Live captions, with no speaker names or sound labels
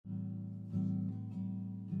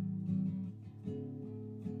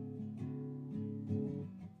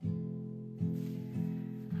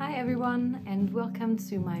Hi everyone, and welcome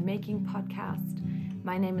to my making podcast.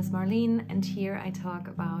 My name is Marlene, and here I talk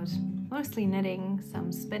about mostly knitting,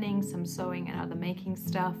 some spinning, some sewing and other making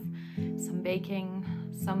stuff, some baking,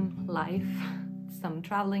 some life, some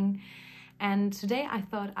traveling. And today I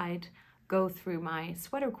thought I'd go through my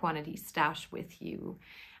sweater quantity stash with you.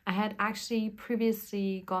 I had actually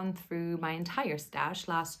previously gone through my entire stash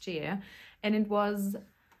last year, and it was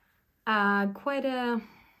quite a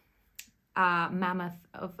mammoth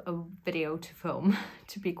of a video to film,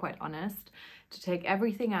 to be quite honest, to take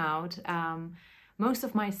everything out. Most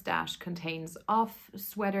of my stash contains off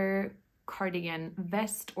sweater, cardigan,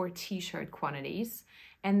 vest or t-shirt quantities,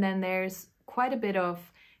 and then there's quite a bit of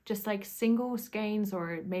just like single skeins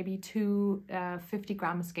or maybe two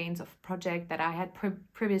 50-gram skeins of project that I had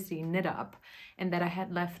previously knit up and that I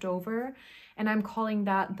had left over, and I'm calling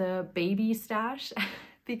that the baby stash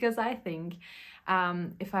because I think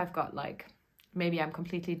if I've got like, maybe I'm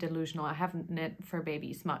completely delusional, I haven't knit for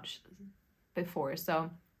babies much before, so,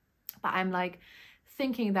 but I'm like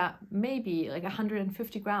thinking that maybe like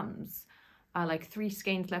 150 grams, like 3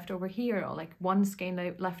 skeins left over here or like 1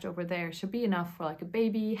 skein left over there should be enough for like a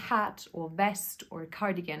baby hat or vest or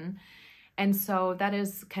cardigan. And so that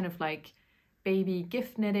is kind of like baby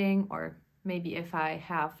gift knitting, or maybe if I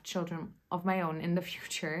have children of my own in the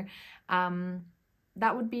future,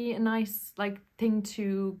 that would be a nice like thing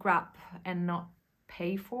to grab and not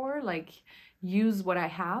pay for, like use what I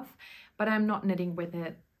have. But I'm not knitting with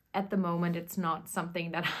it at the moment. It's not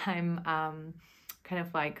something that I'm kind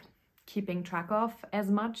of like keeping track of as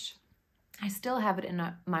much. I still have it in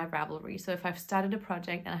my Ravelry, so if I've started a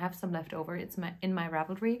project and I have some left over, it's in my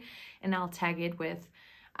Ravelry, and I'll tag it with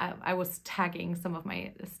I was tagging some of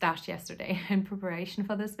my stash yesterday in preparation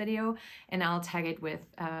for this video, and I'll tag it with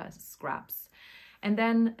scraps. And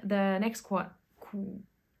then the next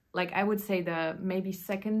like I would say the maybe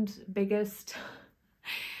second biggest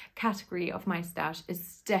category of my stash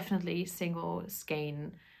is definitely single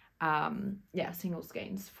skein. Single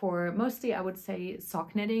skeins for mostly, I would say,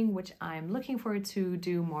 sock knitting, which I'm looking forward to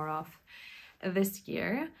do more of this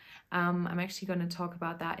year. I'm actually going to talk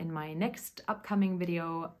about that in my next upcoming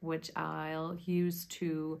video, which I'll use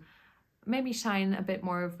to maybe shine a bit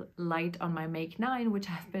more of light on my Make 9, which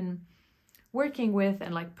I've been working with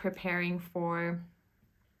and like preparing for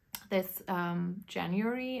this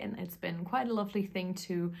January, and it's been quite a lovely thing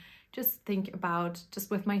to just think about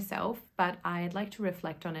just with myself, but I'd like to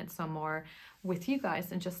reflect on it some more with you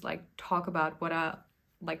guys and just like talk about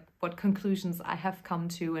what conclusions I have come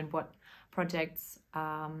to and what projects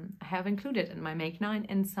I have included in my Make 9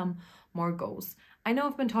 and some more goals. I know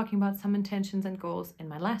I've been talking about some intentions and goals in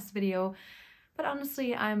my last video, but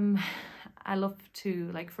honestly I love to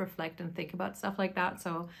like reflect and think about stuff like that,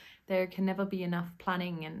 so there can never be enough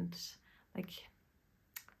planning and like,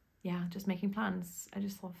 yeah, just making plans. I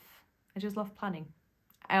just love planning.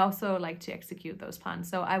 I also like to execute those plans,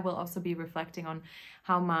 so I will also be reflecting on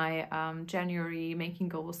how my January making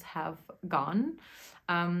goals have gone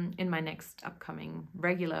in my next upcoming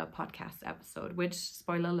regular podcast episode, which,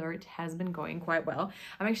 spoiler alert, has been going quite well.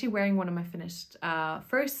 I'm actually wearing one of my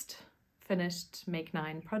first finished Make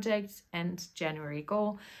 9 project and January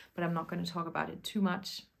goal, but I'm not going to talk about it too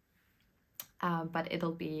much, but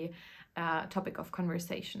it'll be a topic of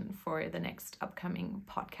conversation for the next upcoming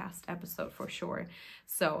podcast episode for sure.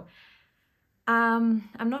 So I'm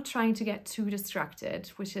not trying to get too distracted,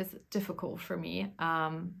 which is difficult for me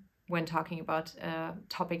when talking about a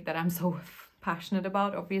topic that I'm so passionate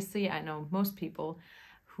about. Obviously, I know most people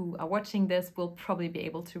who are watching this will probably be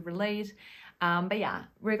able to relate. But yeah,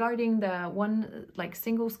 regarding the one like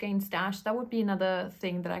single skein stash, that would be another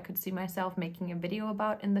thing that I could see myself making a video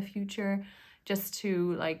about in the future, just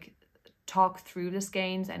to like talk through the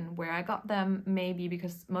skeins and where I got them, maybe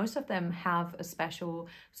because most of them have a special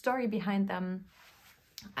story behind them.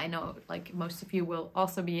 I know like most of you will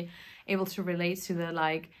also be able to relate to the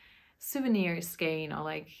like souvenir skein or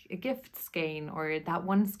like a gift skein or that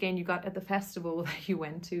one skein you got at the festival that you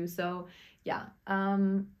went to. So yeah,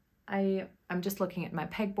 I'm just looking at my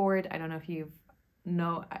pegboard. I don't know if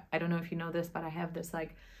you know this, but I have this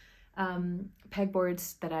like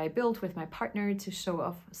pegboards that I built with my partner to show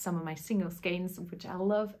off some of my single skeins, which I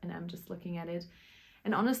love, and I'm just looking at it.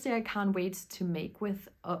 And honestly, I can't wait to make with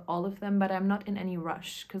all of them, but I'm not in any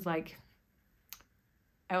rush because like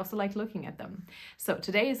I also like looking at them. So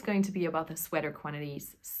today is going to be about the sweater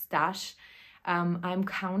quantities stash. I'm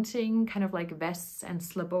counting kind of like vests and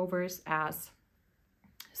slipovers as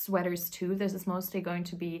sweaters too. This is mostly going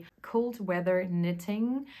to be cold weather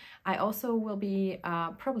knitting. I also will be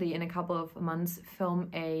probably in a couple of months film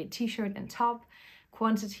a t-shirt and top,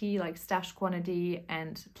 quantity, like stash quantity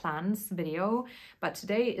and plans video, but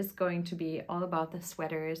today is going to be all about the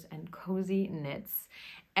sweaters and cozy knits.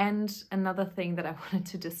 And another thing that I wanted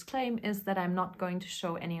to disclaim is that I'm not going to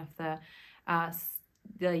show any of the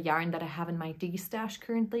yarn that I have in my destash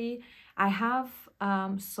currently. I have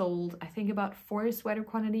sold, I think, about 4 sweater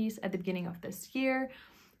quantities at the beginning of this year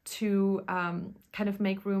to kind of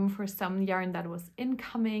make room for some yarn that was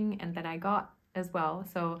incoming and that I got as well.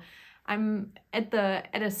 So I'm at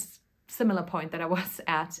a similar point that I was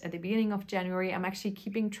at the beginning of January. I'm actually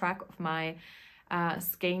keeping track of my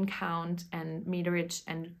skein count and meterage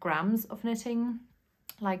and grams of knitting,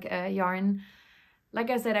 like yarn. Like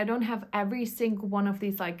I said, I don't have every single one of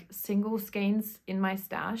these like single skeins in my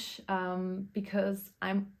stash because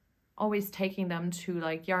I'm always taking them to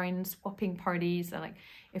like yarn swapping parties, and like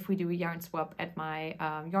if we do a yarn swap at my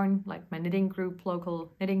my knitting group,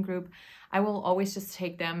 local knitting group, I will always just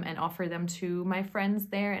take them and offer them to my friends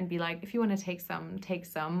there and be like, if you want to take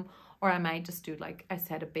some, or I might just do, like I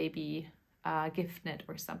said, a baby gift knit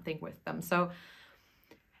or something with them. So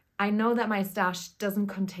I know that my stash doesn't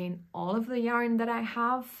contain all of the yarn that I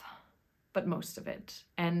have, but most of it,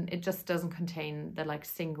 and it just doesn't contain the like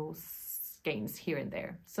single skeins here and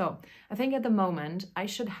there. So I think at the moment I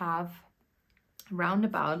should have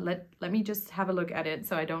roundabout, let me just have a look at it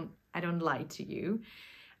so I don't lie to you.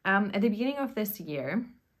 At the beginning of this year,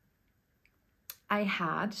 I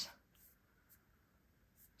had,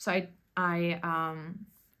 so I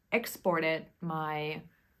exported my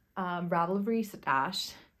Ravelry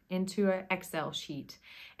stash into an Excel sheet,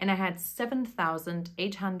 and I had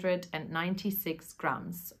 7,896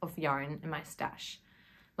 grams of yarn in my stash.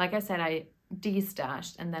 Like I said, I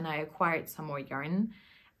destashed and then I acquired some more yarn.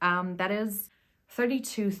 That is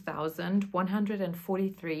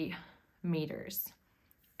 32,143 meters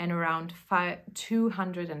and around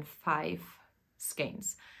 205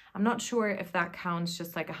 skeins. I'm not sure if that counts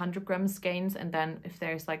just like 100 gram skeins, and then if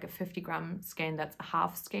there's like a 50 gram skein, that's a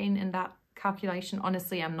half skein in that calculation.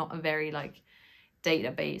 Honestly, I'm not a very like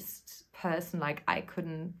data-based person. Like I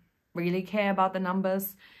couldn't really care about the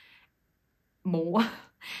numbers more,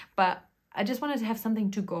 but I just wanted to have something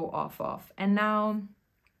to go off of. And now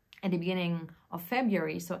at the beginning of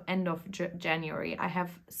February, so end of January, I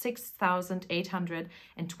have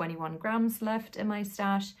 6,821 grams left in my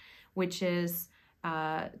stash, which is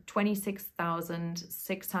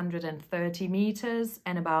 26,630 meters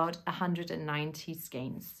and about 190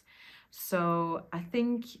 skeins. So I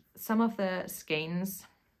think some of the skeins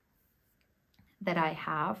that I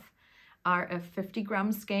have are a 50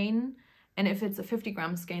 gram skein, and if it's a 50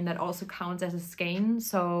 gram skein, that also counts as a skein.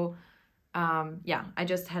 So yeah, I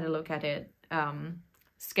just had a look at it.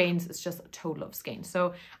 Skeins is just a total of skeins.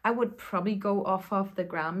 So I would probably go off of the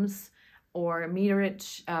grams or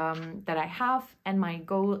meterage that I have, and my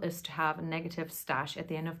goal is to have a negative stash at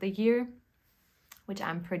the end of the year, which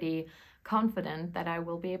I'm pretty confident that I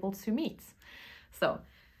will be able to meet. So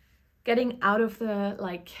getting out of the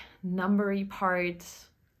like numbery part,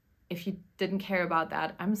 if you didn't care about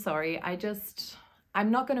that, I'm sorry.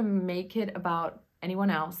 I'm not gonna make it about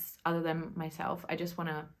anyone else other than myself. I just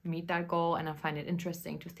want to meet that goal, and I find it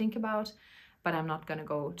interesting to think about, but I'm not gonna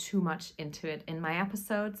go too much into it in my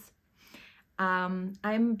episodes.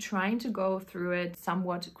 I'm trying to go through it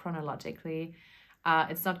somewhat chronologically.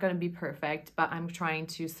 It's not going to be perfect, but I'm trying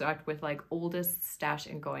to start with like oldest stash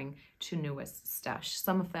and going to newest stash.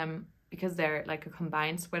 Some of them, because they're like a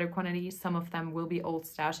combined sweater quantity, some of them will be old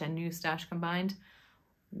stash and new stash combined.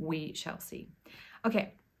 We shall see.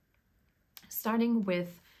 Okay, starting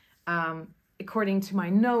with, according to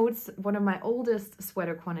my notes, one of my oldest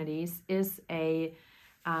sweater quantities is a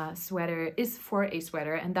for a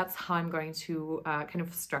sweater, and that's how I'm going to kind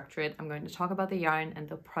of structure it. I'm going to talk about the yarn and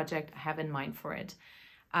the project I have in mind for it.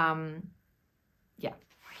 Yeah.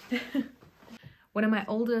 One of my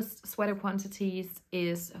oldest sweater quantities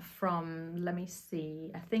is from, let me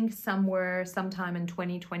see, I think sometime in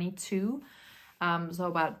 2022, so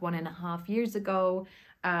about 1.5 years ago,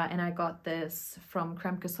 and I got this from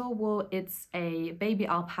Kremke wool. It's a baby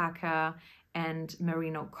alpaca and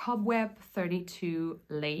merino cobweb 32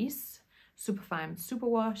 lace, superfine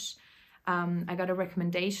superwash. I got a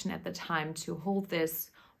recommendation at the time to hold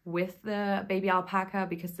this with the baby alpaca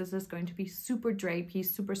because this is going to be super drapey,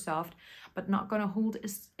 super soft, but not going to hold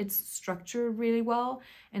its structure really well.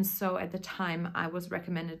 And so at the time I was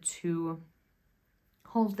recommended to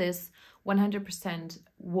hold this 100%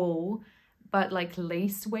 wool, but like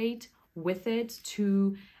lace weight with it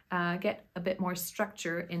to get a bit more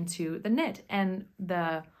structure into the knit. And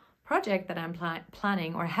the project that I'm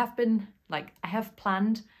planning, or have been, like I have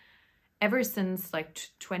planned ever since like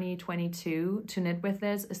 2022 to knit with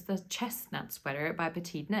this is the chestnut sweater by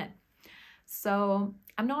petiteknit. So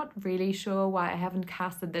I'm not really sure why I haven't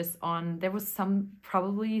casted this on. There was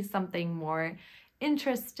probably something more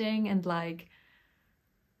interesting and like,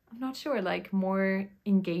 I'm not sure, like more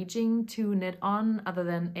engaging to knit on other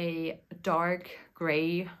than a dark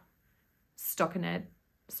gray stockinette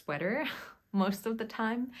sweater most of the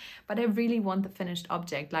time. But I really want the finished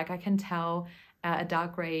object. Like I can tell a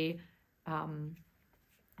dark gray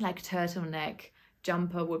like turtleneck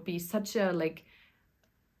jumper would be such a like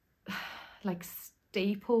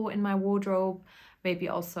staple in my wardrobe. Maybe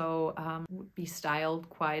also would be styled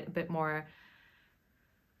quite a bit more,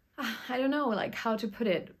 I don't know like how to put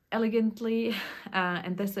it, elegantly.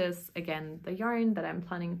 And this is again the yarn that I'm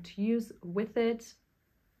planning to use with it.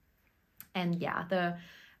 And yeah, the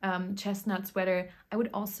chestnut sweater. I would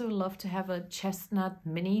also love to have a chestnut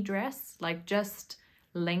mini dress, like just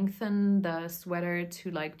lengthen the sweater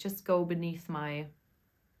to like just go beneath my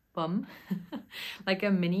bum like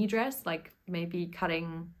a mini dress, like maybe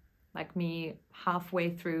cutting like me halfway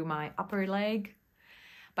through my upper leg.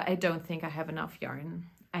 But I don't think I have enough yarn.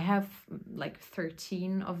 I have like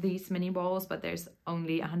 13 of these mini balls, but there's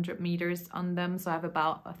only 100 meters on them, so I have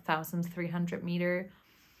about 1,300 meter,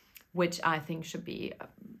 which I think should be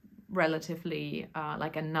relatively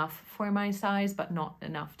like enough for my size, but not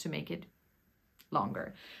enough to make it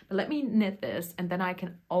longer. But let me knit this, and then I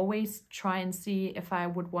can always try and see if I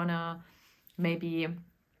would wanna maybe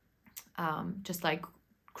just like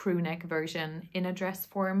crew neck version in a dress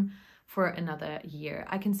form for another year.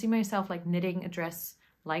 I can see myself like knitting a dress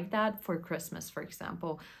like that for Christmas, for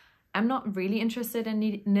example. I'm not really interested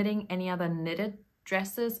in knitting any other knitted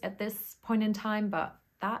dresses at this point in time, but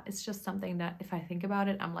that is just something that if I think about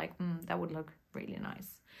it, I'm like, that would look really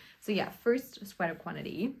nice. So yeah, first sweater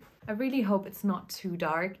quantity. I really hope it's not too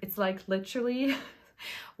dark. It's like literally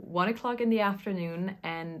 1 o'clock in the afternoon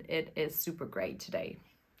and it is super great today.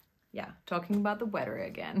 Yeah, talking about the weather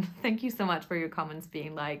again. Thank you so much for your comments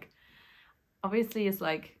being like, obviously it's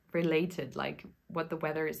like related, like what the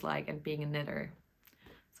weather is like and being a knitter.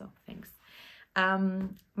 So thanks.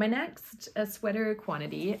 My next sweater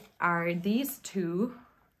quantity are these two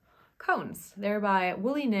cones. They're by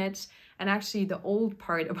Woolly Knit, and actually the old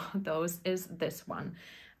part about those is this one.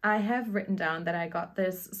 I have written down that I got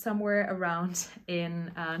this somewhere around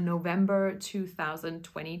in November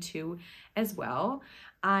 2022 as well.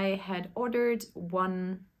 I had ordered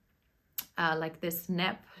one like this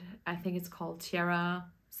nepp, I think it's called Tierra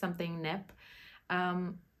something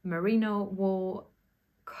nepp, merino wool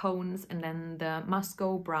cones, and then the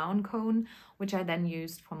Musco brown cone, which I then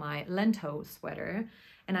used for my lento sweater.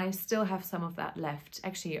 And I still have some of that left,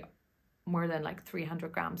 actually more than like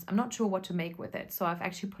 300 grams. I'm not sure what to make with it, so I've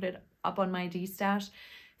actually put it up on my destash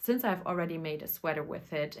since I've already made a sweater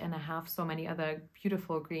with it, and I have so many other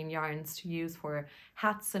beautiful green yarns to use for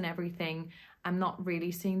hats and everything. I'm not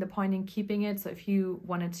really seeing the point in keeping it, so if you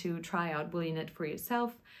wanted to try out Woolly Knit for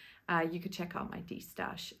yourself, you could check out my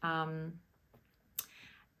destash.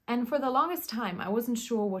 And for the longest time, I wasn't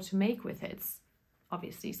sure what to make with it,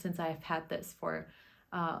 obviously, since I've had this for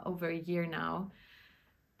over a year now.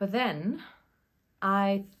 But then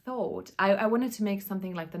I thought I wanted to make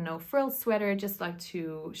something like the no frills sweater, just like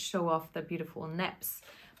to show off the beautiful neps.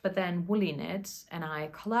 But then Woolly Knit and I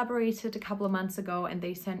collaborated a couple of months ago, and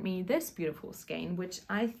they sent me this beautiful skein, which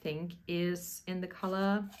I think is in the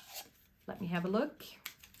color, let me have a look.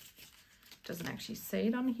 Doesn't actually say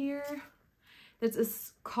it on here. This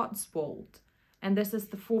is Cotswold, and this is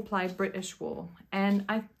the 4-ply British wool. And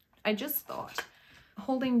I just thought,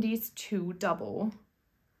 holding these two double,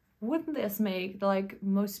 wouldn't this make the like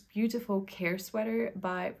most beautiful Kerr sweater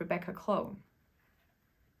by Rebecca Clow?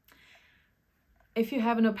 If you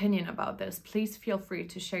have an opinion about this, please feel free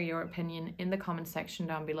to share your opinion in the comment section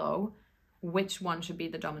down below. Which one should be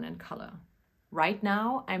the dominant color? Right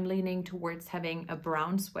now, I'm leaning towards having a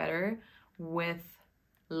brown sweater with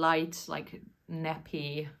light, like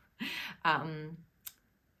neppy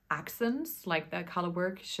accents, like the color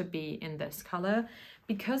work should be in this color,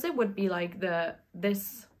 because it would be like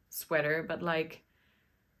this sweater, but like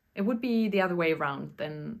it would be the other way around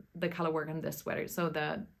than the color work on this sweater. So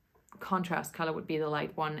the contrast color would be the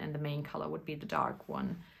light one and the main color would be the dark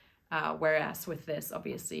one, whereas with this,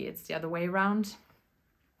 obviously it's the other way around.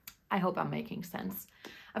 I hope I'm making sense.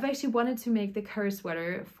 I've actually wanted to make the Kerr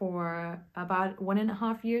sweater for about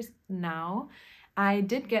 1.5 years now. I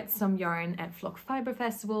did get some yarn at Flock Fiber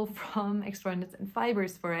Festival from Extra Knits and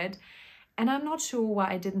Fibers for it, and I'm not sure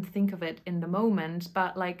why I didn't think of it in the moment,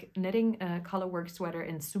 but like knitting a colorwork sweater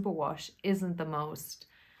in superwash isn't the most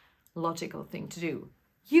logical thing to do.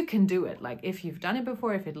 you can do it. Like if you've done it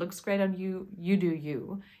before, if it looks great on you, you do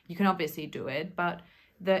you. You can obviously do it, but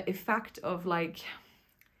the effect of like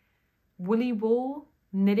woolly wool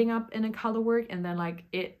knitting up in a color work and then like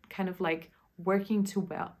it kind of like working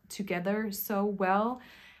together so well,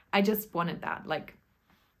 I just wanted that. Like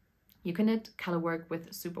you can knit color work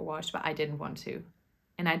with superwash, but I didn't want to.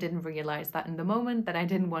 And I didn't realize that in the moment that I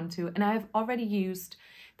didn't want to. And I've already used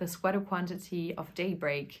the sweater quantity of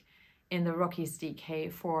Daybreak in the Rockies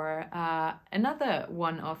DK for another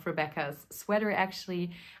one of Rebecca's sweater.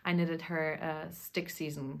 Actually, I knitted her stick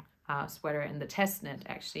season sweater in the chestnut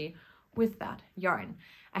actually with that yarn.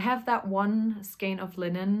 I have that one skein of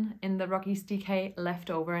linen in the Rockies DK left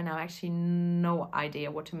over, and I have actually no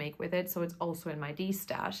idea what to make with it. So it's also in my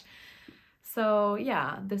destash. So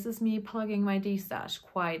yeah, this is me plugging my destash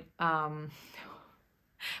quite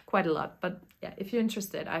quite a lot. But yeah, if you're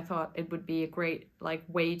interested, I thought it would be a great like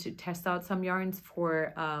way to test out some yarns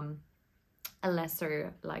for a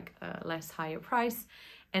lesser, like a less higher price,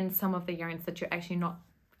 and some of the yarns that you're actually not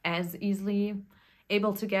as easily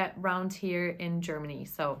able to get around here in Germany.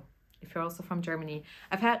 So if you're also from Germany,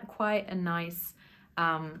 I've had quite a nice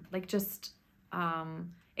like just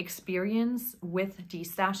experience with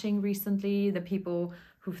destashing recently. The people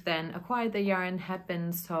who've then acquired the yarn had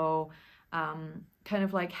been so kind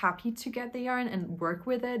of like happy to get the yarn and work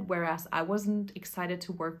with it, whereas I wasn't excited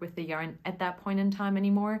to work with the yarn at that point in time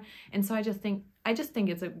anymore. And so I just think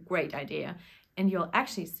it's a great idea. And you'll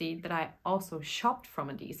actually see that I also shopped from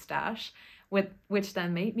a destash, which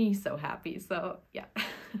then made me so happy. So yeah.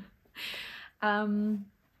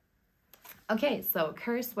 Okay, so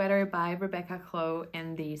Kerr sweater by Rebecca Clow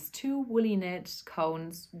in these two woolly knit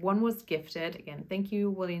cones. One was gifted, again, thank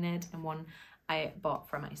you woolly knit, and one I bought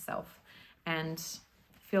for myself. And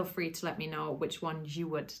feel free to let me know which one you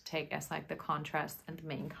would take as like the contrast and the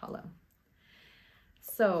main color.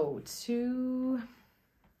 So to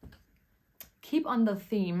keep on the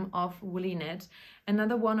theme of woolly knit,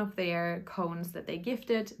 another one of their cones that they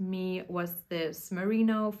gifted me was this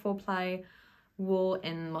merino 4-ply wool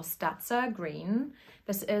in mostaza green.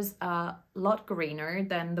 This is a lot greener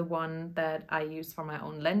than the one that I use for my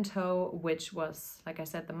own lento, which was, like I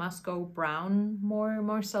said, the Musco brown,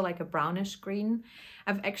 more so like a brownish green.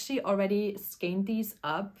 I've actually already skeined these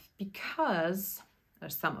up because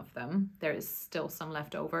there's some of them, there is still some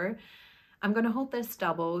left over. I'm gonna hold this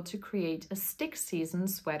double to create a stick season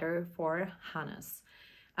sweater for Hannes.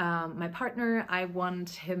 My partner, I want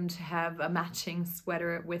him to have a matching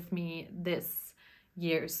sweater with me this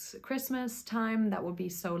year's Christmas time. That would be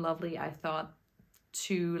so lovely. I thought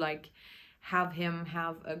to like have him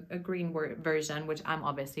have a green version, which I'm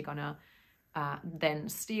obviously gonna then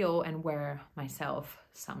steal and wear myself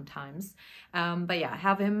sometimes. But yeah,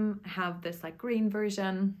 have him have this like green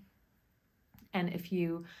version. And if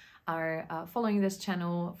you are following this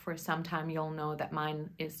channel for some time, you'll know that mine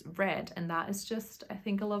is red, and that is just, I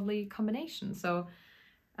think, a lovely combination. So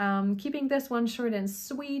keeping this one short and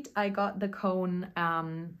sweet, I got the cone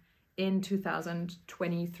in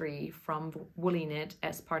 2023 from Woolly Knit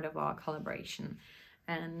as part of our collaboration.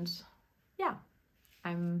 And yeah,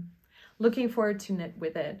 I'm looking forward to knit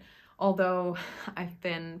with it. Although I've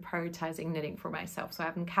been prioritizing knitting for myself, so I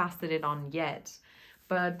haven't casted it on yet.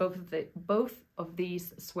 But both of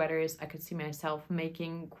these sweaters I could see myself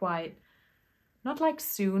making quite, not like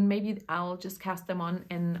soon, maybe I'll just cast them on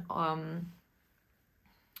in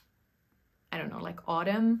I don't know, like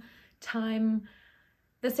autumn time.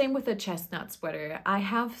 The same with the chestnut sweater. I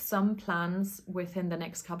have some plans within the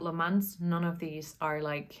next couple of months. None of these are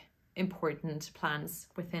like important plans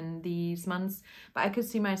within these months, but I could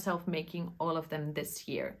see myself making all of them this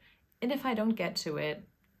year. And if I don't get to it,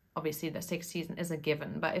 obviously the stick season is a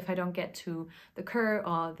given, but if I don't get to the kerr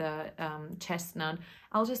or the chestnut,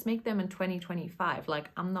 I'll just make them in 2025. Like,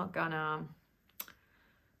 I'm not gonna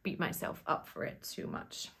beat myself up for it too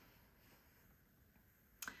much.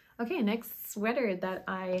 Okay, next sweater that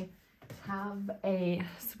I have a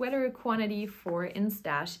sweater quantity for in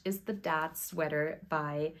stash is the Dad sweater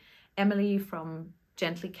by Emily from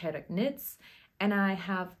Gently Chaotic Knits. And I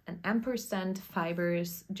have an ampersand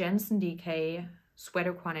fibers Jensen DK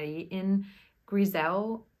sweater quantity in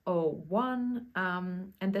Griselle 01,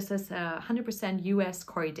 and this is 100% US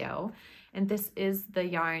Corridel, and this is the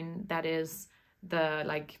yarn that is the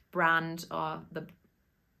like brand or the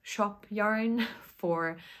shop yarn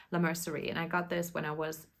for La Mercerie, and I got this when I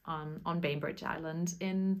was on Bainbridge Island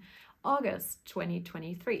in August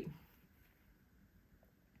 2023.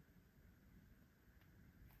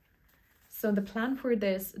 So the plan for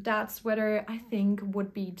this dad sweater, I think,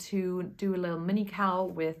 would be to do a little mini cowl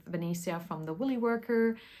with Venetia from the Woolly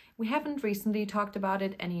Worker. We haven't recently talked about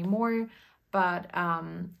it anymore, but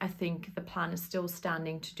I think the plan is still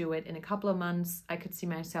standing to do it in a couple of months. I could see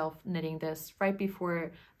myself knitting this right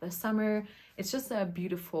before the summer. It's just a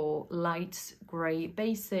beautiful light gray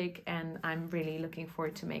basic, and I'm really looking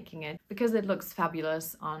forward to making it because it looks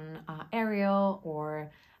fabulous on Ariel or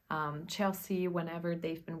Chelsea. Whenever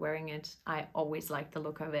they've been wearing it, I always like the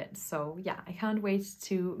look of it. So yeah, I can't wait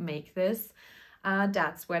to make this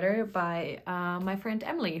dad sweater by my friend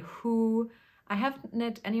Emily, who I haven't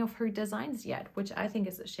knit any of her designs yet, which I think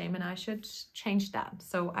is a shame, and I should change that.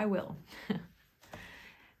 So I will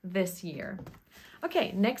this year.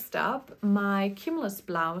 Okay, next up, my cumulus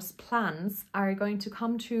blouse plans are going to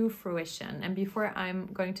come to fruition. And before I'm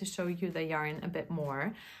going to show you the yarn a bit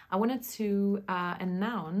more, I wanted to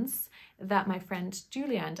announce that my friend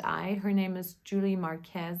Julia and I, her name is Julie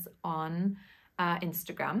Marquez on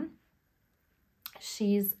Instagram.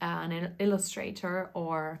 She's an illustrator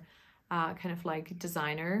or kind of like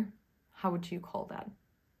designer. How would you call that?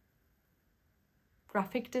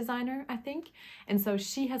 Graphic designer, I think. And so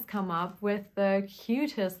she has come up with the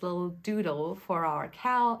cutest little doodle for our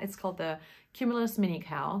cowl. It's called the Cumulus mini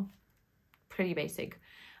cowl. Pretty basic,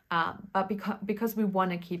 but because we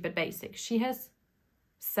want to keep it basic, she has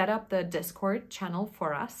set up the Discord channel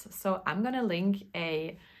for us. So I'm gonna link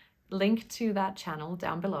a link to that channel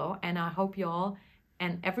down below, and I hope y'all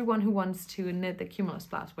and everyone who wants to knit the cumulus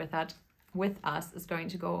blouse with us is going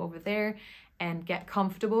to go over there and get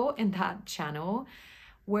comfortable in that channel.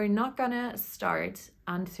 We're not gonna start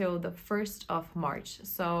until the 1st of March.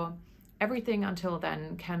 So everything until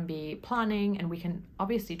then can be planning, and we can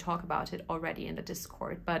obviously talk about it already in the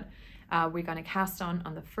Discord, but we're gonna cast on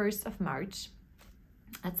the 1st of March.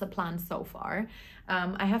 That's the plan so far.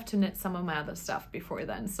 I have to knit some of my other stuff before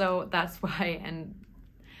then. So that's why, and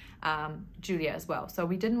Julia as well. So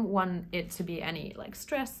we didn't want it to be any like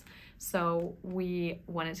stress. So we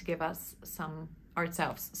wanted to give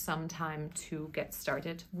ourselves some time to get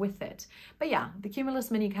started with it. But yeah, the Cumulus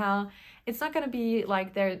mini cowl, it's not going to be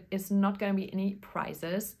like, there is not going to be any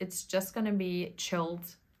prizes. It's just going to be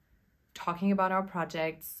chilled, talking about our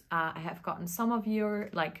projects. I have gotten some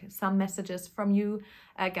messages from you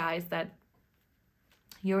guys that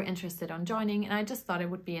you're interested on joining, and I just thought it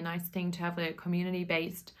would be a nice thing to have a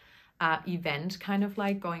community-based event, kind of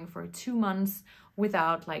like going for 2 months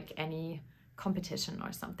without like any competition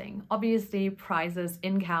or something. Obviously prizes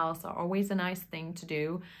in cowls are always a nice thing to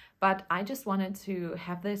do, but I just wanted to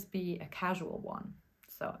have this be a casual one.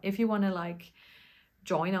 So if you want to like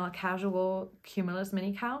join our casual Cumulus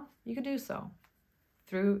mini cowl, you can do so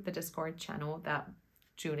through the Discord channel that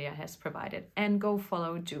Julia has provided, and go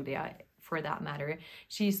follow Julia for that matter.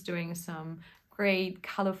 She's doing some great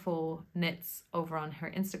colorful knits over on her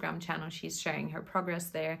Instagram channel. She's sharing her progress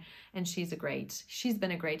there, and she's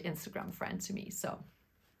been a great Instagram friend to me. So,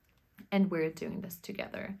 and we're doing this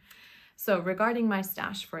together. So regarding my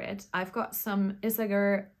stash for it, I've got some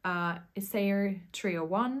isager Trio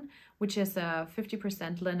 1, which is a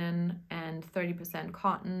 50% linen and 30%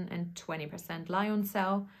 cotton and 20% lion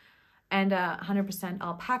cell, and 100%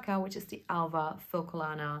 alpaca, which is the Alva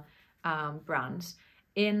Filcolana brand,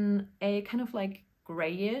 in a kind of like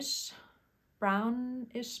grayish,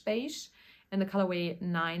 brownish beige in the colorway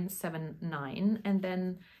 979. And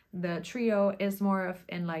then the trio is more of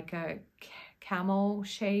in like a camel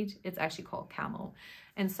shade. It's actually called camel.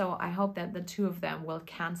 And so I hope that the two of them will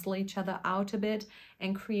cancel each other out a bit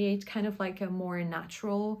and create kind of like a more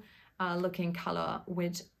natural looking color,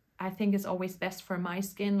 which I think is always best for my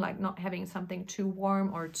skin, like not having something too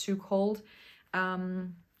warm or too cold.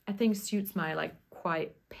 I think suits my like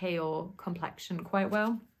quite pale complexion quite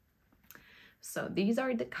well. So these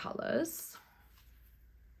are the colors.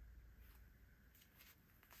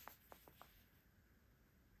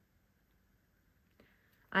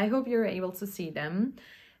 I hope you're able to see them.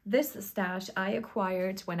 This stash I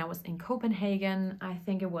acquired when I was in Copenhagen. I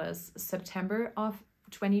think it was September of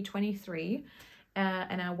 2023.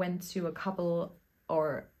 And I went to a couple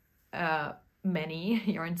or many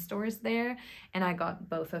yarn stores there, and I got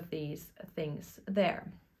both of these things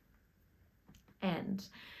there. And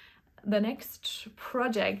the next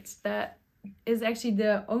project that is actually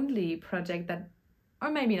the only project that,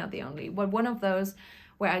 or maybe not the only, but one of those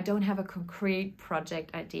where I don't have a concrete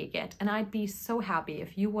project idea yet, and I'd be so happy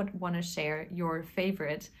if you would want to share your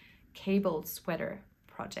favorite cable sweater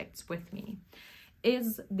projects with me,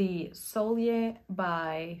 is the Sølje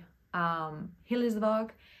by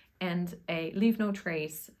Hillesvag and a Leave No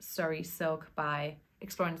Trace Suri Silk by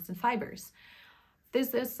Explorers and Fibers.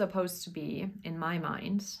 This is supposed to be, in my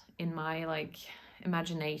mind, in my like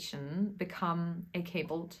imagination, become a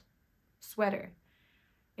cabled sweater.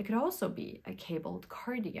 It could also be a cabled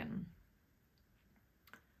cardigan.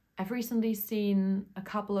 I've recently seen a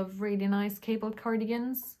couple of really nice cabled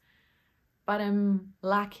cardigans, but I'm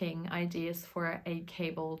lacking ideas for a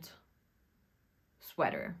cabled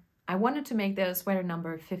sweater. I wanted to make the sweater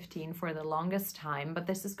number 15 for the longest time, but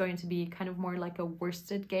this is going to be kind of more like a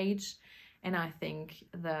worsted gauge, and I think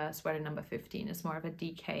the sweater number 15 is more of a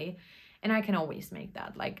DK, and I can always make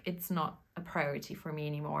that. Like, it's not a priority for me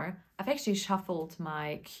anymore. I've actually shuffled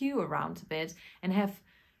my queue around a bit and have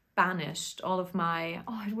banished all of my,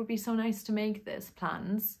 oh, it would be so nice to make this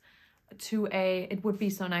plans to a, it would be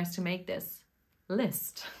so nice to make this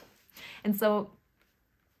list. And so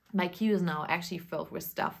my queue is now actually filled with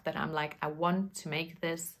stuff that I'm like, I want to make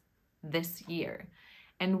this year.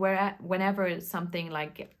 And whenever something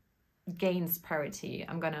like gains priority,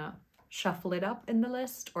 I'm gonna shuffle it up in the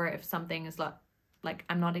list, or if something is like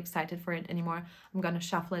I'm not excited for it anymore, I'm gonna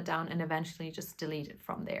shuffle it down and eventually just delete it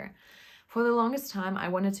from there. For the longest time, I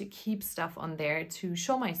wanted to keep stuff on there to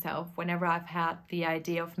show myself whenever I've had the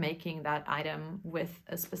idea of making that item with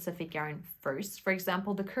a specific yarn first. For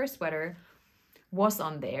example, the kerr sweater was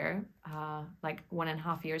on there like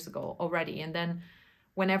 1.5 years ago already. And then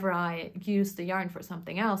whenever I used the yarn for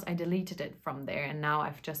something else, I deleted it from there. And now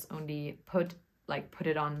I've just only put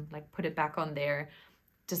it back on there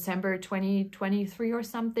December 2023 or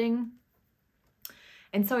something.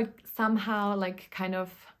 And so it somehow like kind of,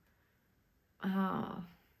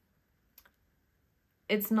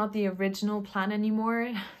 it's not the original plan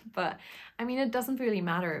anymore, but I mean, it doesn't really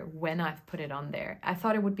matter when I've put it on there. I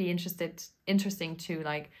thought it would be interesting to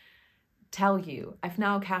like tell you I've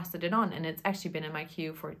now casted it on, and it's actually been in my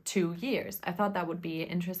queue for 2 years. I thought that would be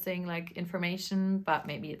interesting, like information, but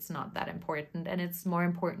maybe it's not that important. And it's more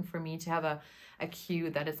important for me to have a queue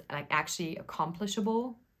that is like actually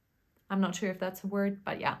accomplishable. I'm not sure if that's a word,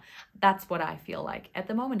 but yeah, that's what I feel like at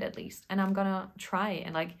the moment, at least. And I'm gonna try,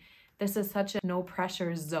 and like, this is such a no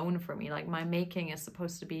pressure zone for me. Like, my making is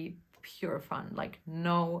supposed to be pure fun, like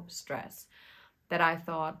no stress, that I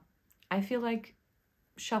thought, I feel like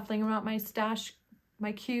shuffling around my stash,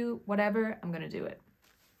 my queue, whatever, I'm gonna do it.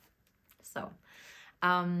 So,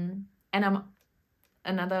 and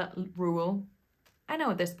another rule, I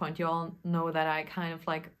know at this point you all know that I kind of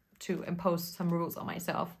like to impose some rules on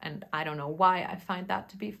myself, and I don't know why I find that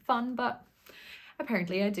to be fun, but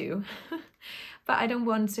apparently I do. But I don't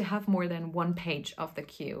want to have more than 1 page of the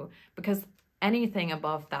queue, because anything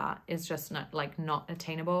above that is just not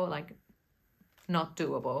attainable, like not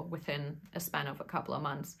doable within a span of a couple of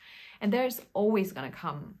months. And there's always gonna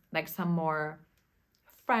come like some more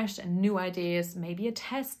fresh and new ideas, maybe a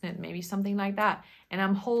test knit, maybe something like that. And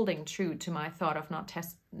I'm holding true to my thought of not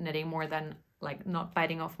test knitting more than, like, not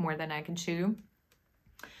biting off more than I can chew,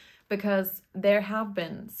 because there have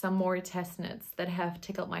been some more test knits that have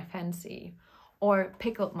tickled my fancy, or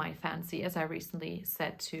pickled my fancy, as I recently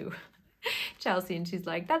said to Chelsea, and she's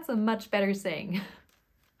like, that's a much better saying,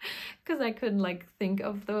 because I couldn't like think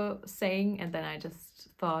of the saying, and then I just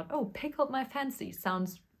thought, oh, pickled my fancy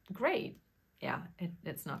sounds great. Yeah,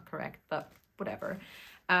 it's not correct, but whatever.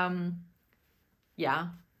 Yeah,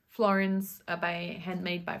 Florence,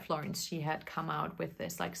 Handmade by Florence, she had come out with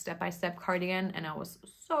this like step-by-step cardigan, and I was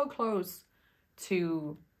so close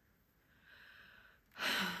to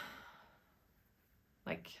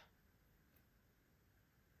like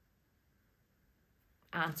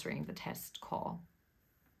answering the test call.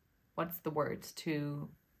 What's the word? To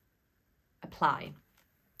apply.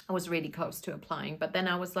 I was really close to applying, but then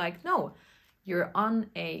I was like, no, you're on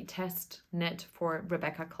a test knit for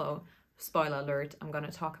Rebecca Clow. Spoiler alert, I'm going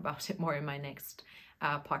to talk about it more in my next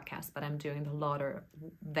podcast, but I'm doing the Lauder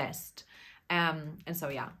vest. And so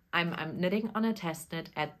yeah, I'm knitting on a test knit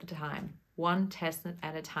at the time, 1 test knit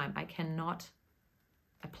at a time. I cannot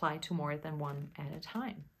apply to more than 1 at a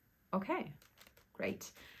time. Okay,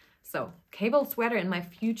 great. So cable sweater in my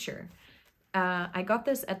future. I got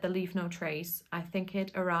this at the Leave No Trace. I think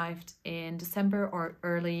it arrived in December or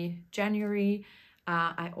early January.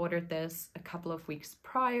 I ordered this a couple of weeks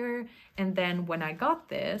prior, and then when I got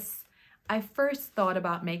this, I first thought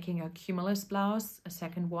about making a cumulus blouse, a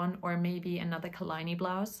second one, or maybe another Kalani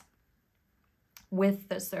blouse with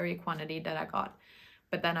the suri quantity that I got.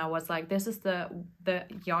 But then I was like, this is the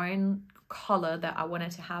yarn color that I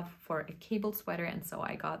wanted to have for a cable sweater, and so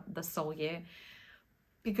I got the sølje,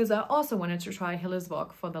 because I also wanted to try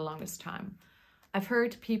hillesvag for the longest time. I've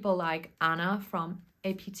heard people like Anna from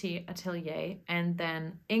APT Atelier and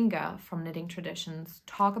then Inga from Knitting Traditions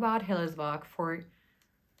talk about hillesvag for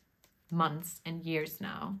months and years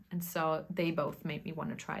now. And so they both made me want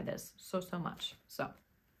to try this so much. So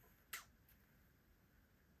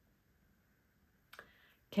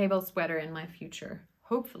cable sweater in my future,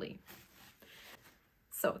 hopefully.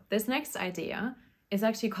 So this next idea is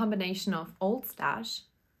actually a combination of old stash,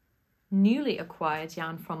 newly acquired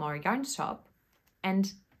yarn from our yarn shop,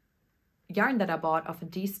 and yarn that I bought off a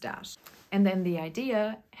destash. And then the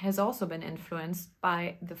idea has also been influenced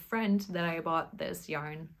by the friend that I bought this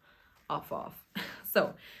yarn off of.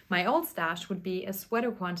 So my old stash would be a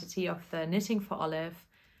sweater quantity of the Knitting for Olive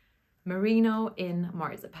merino in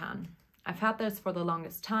marcipan. I've had this for the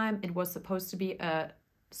longest time. It was supposed to be a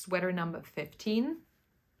sweater number 15.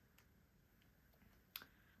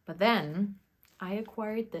 But then I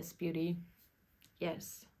acquired this beauty.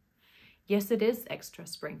 Yes. Yes, it is extra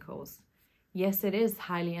sprinkles. Yes, it is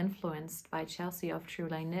highly influenced by Chelsea of True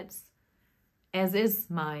Line Knits, as is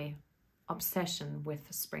my obsession with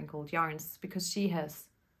sprinkled yarns, because she has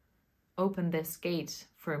opened this gate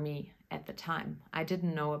for me at the time. I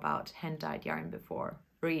didn't know about hand-dyed yarn before,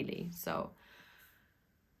 really. So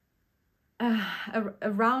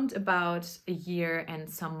around about a year and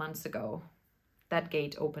some months ago, that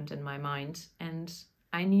gate opened in my mind and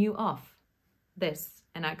I knew of this,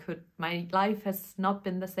 and my life has not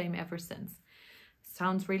been the same ever since.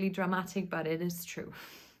 Sounds really dramatic, but it is true.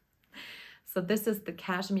 So this is the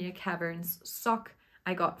Cashmere Caverns sock.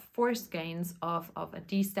 I got 4 skeins of a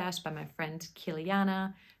destash by my friend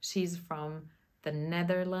Kiliana. She's from the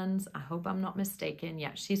Netherlands. I hope I'm not mistaken.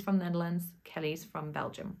 Yeah, she's from Netherlands. Kelly's from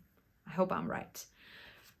Belgium. I hope I'm right.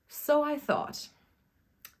 So I thought,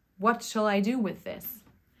 what shall I do with this?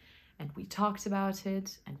 And we talked about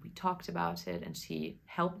it and we talked about it, and she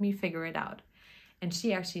helped me figure it out. And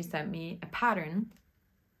she actually sent me a pattern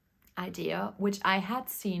idea, which I had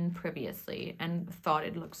seen previously and thought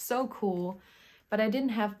it looked so cool, but I didn't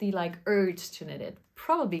have the urge to knit it,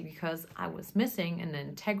 probably because I was missing an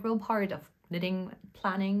integral part of knitting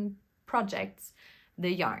planning projects, the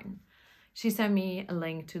yarn. She sent me a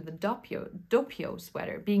link to the doppio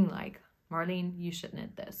sweater, being like, Marlene, you should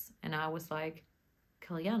knit this. And I was like,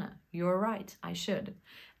 Kiliana, you're right, I should.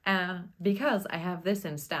 Because I have this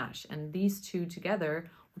in stash, and these two together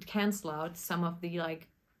would cancel out some of the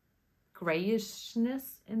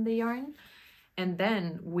grayishness in the yarn. And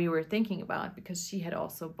then we were thinking about, because she had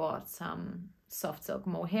also bought some soft silk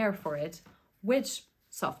mohair for it, which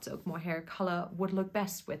soft silk mohair color would look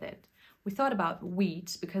best with it. We thought about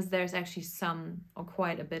wheat, because there's actually some or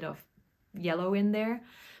quite a bit of yellow in there,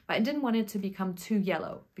 but I didn't want it to become too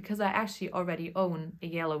yellow, because I actually already own a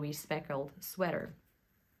yellowy speckled sweater.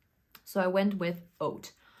 So I went with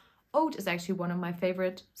oat. Oat is actually one of my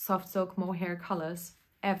favorite soft silk mohair colors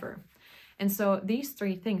ever. And so these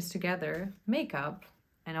 3 things together make up,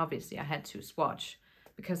 and obviously I had to swatch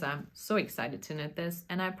because I'm so excited to knit this,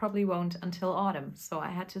 and I probably won't until autumn. So I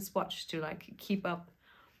had to swatch to keep up,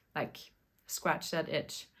 scratch that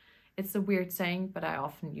itch. It's a weird saying, but I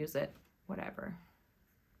often use it, whatever.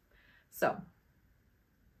 So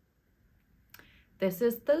this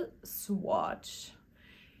is the swatch.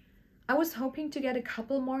 I was hoping to get a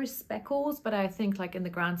couple more speckles, but I think in the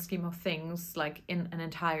grand scheme of things, in an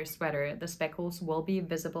entire sweater, the speckles will be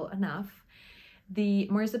visible enough. The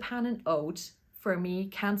marcipan and oat for me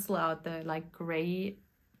cancel out the gray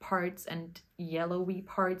parts and yellowy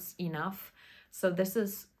parts enough. So this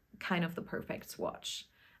is kind of the perfect swatch.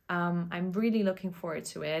 I'm really looking forward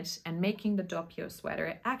to it, and making the doppio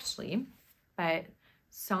sweater actually by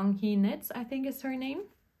Songhee Knits, I think is her name.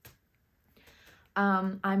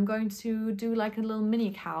 I'm going to do a little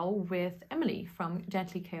mini cow with Emily from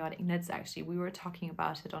Gently Chaotic Knits. Actually, we were talking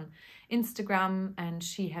about it on Instagram, and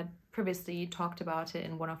she had previously talked about it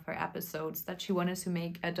in one of her episodes, that she wanted to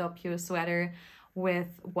make a doppio sweater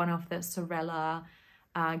with one of the Sorella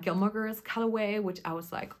Gilmore Girls colorway, which I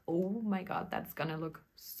was like, oh my god, that's gonna look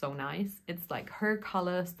so nice. It's her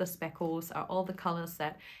colors, the speckles are all the colors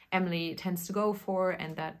that Emily tends to go for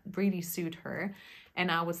and that really suit her.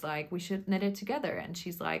 And I was like, we should knit it together. And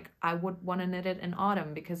she's like, I would want to knit it in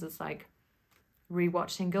autumn, because it's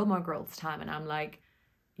rewatching Gilmore Girls time. And I'm like,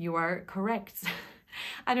 you are correct.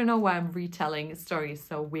 I don't know why I'm retelling stories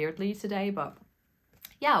so weirdly today, but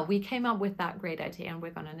yeah, we came up with that great idea, and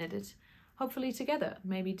we're gonna knit it hopefully together.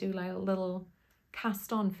 Maybe do a little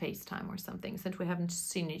cast on FaceTime or something, since we haven't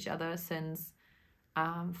seen each other since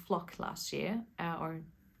Flock last year, or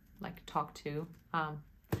talked to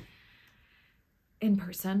in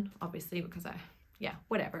person, obviously, because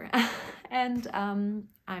whatever. And I'm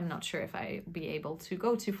not sure if I'll be able to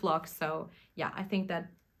go to Flock, so yeah, I think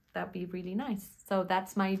that'd be really nice. So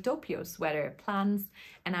that's my doppio sweater plans,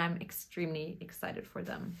 and I'm extremely excited for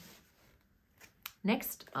them.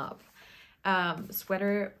 Next up,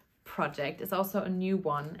 sweater project is also a new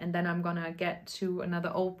one, and then I'm gonna get to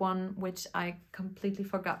another old one which I completely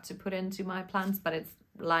forgot to put into my plans, but it's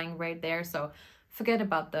lying right there, so forget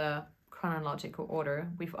about the chronological order.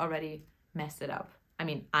 We've already messed it up. I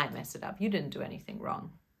mean, I messed it up. You didn't do anything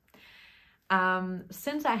wrong.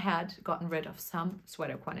 Since I had gotten rid of some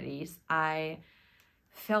sweater quantities, I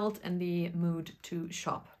felt in the mood to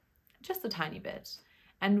shop just a tiny bit.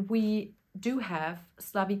 And we do have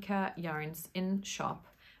Slavica yarns in shop,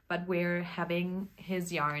 but we're having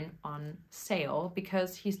his yarn on sale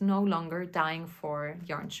because he's no longer dying for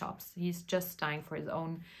yarn shops. He's just dying for his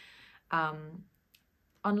own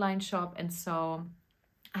online shop. And so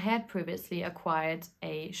I had previously acquired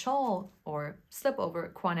a shawl or slip-over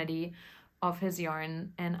quantity of his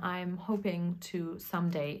yarn, and I'm hoping to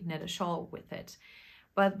someday knit a shawl with it.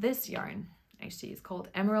 But this yarn actually is called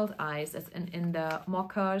Emerald Eyes. It's in the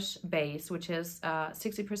mocash base, which is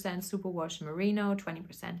 60% superwash merino,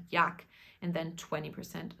 20% yak, and then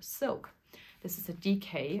 20% silk. This is a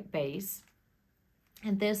DK base,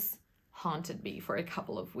 and this haunted me for a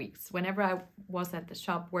couple of weeks. Whenever I was at the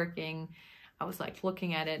shop working, I was like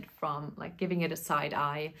looking at it from like giving it a side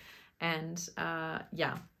eye, and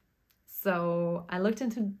yeah. So I looked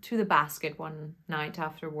into the basket one night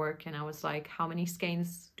after work, and I was like, how many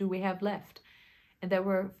skeins do we have left? And there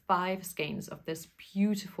were 5 skeins of this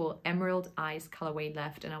beautiful Emerald Eyes colorway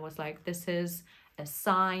left. And I was like, this is a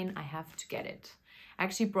sign, I have to get it. I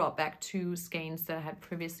actually brought back 2 skeins that I had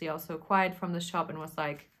previously also acquired from the shop and was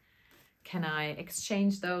like, can I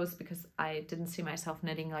exchange those? Because I didn't see myself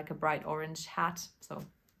knitting like a bright orange hat. So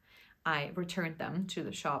I returned them to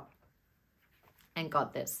the shop and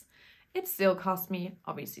got this. It still cost me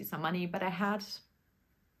obviously some money, but I had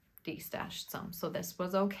destashed some, so this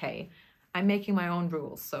was okay. I'm making my own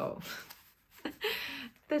rules, so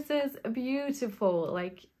this is a beautiful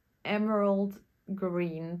like emerald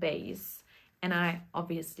green base, and I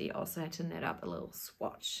obviously also had to knit up a little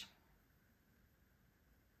swatch.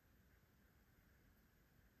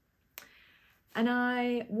 And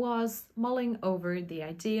I was mulling over the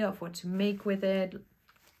idea of what to make with it,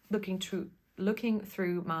 looking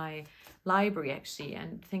through my library actually,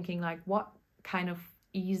 and thinking like, what kind of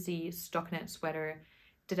easy stockinette sweater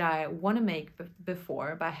did I want to make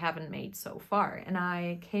before but haven't made so far. And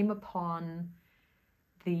I came upon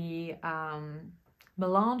the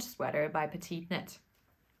melange sweater by petiteknit.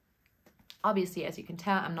 Obviously, as you can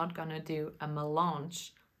tell, I'm not gonna do a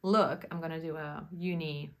melange look. I'm gonna do a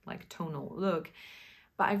uni like tonal look,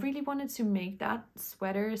 but I really wanted to make that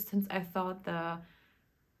sweater since I thought the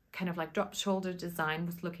kind of like drop shoulder design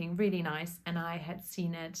was looking really nice, and I had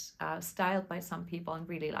seen it styled by some people and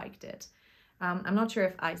really liked it. I'm not sure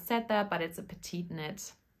if I said that, but it's a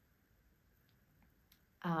petiteknit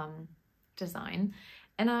design,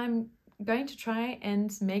 and I'm going to try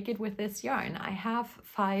and make it with this yarn. I have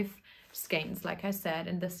 5 skeins, like I said,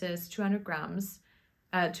 and this is 200 grams,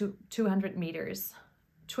 200 meters,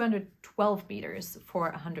 212 meters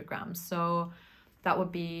for 100 grams. So that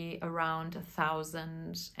would be around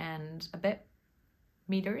 1,000 and a bit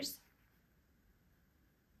meters.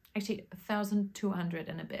 Actually, 1,200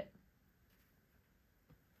 and a bit.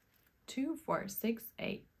 2, 4, 6,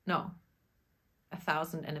 8, no,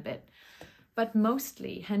 1,000 and a bit. But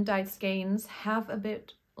mostly hand-dyed skeins have a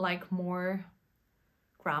bit like more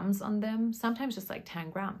grams on them, sometimes just like 10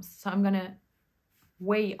 grams. So I'm gonna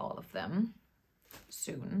weigh all of them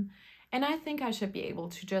soon. And I think I should be able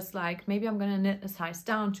to just like, maybe I'm gonna knit a size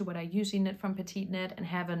down to what I usually knit from petiteknit and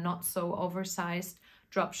have a not so oversized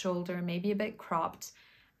drop shoulder, maybe a bit cropped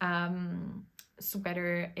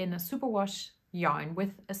sweater in a superwash yarn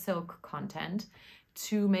with a silk content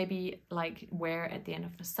to maybe like wear at the end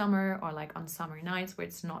of the summer or like on summer nights where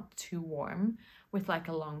it's not too warm with like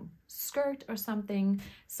a long skirt or something.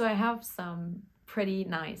 So I have some pretty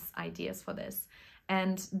nice ideas for this.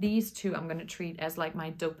 And these 2 I'm going to treat as like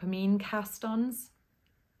my dopamine cast-ons.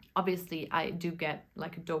 Obviously, I do get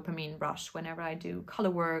like a dopamine rush whenever I do color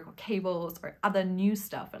work or cables or other new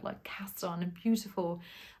stuff. I like cast on a beautiful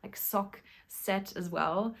like sock set as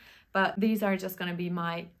well. But these are just going to be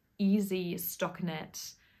my easy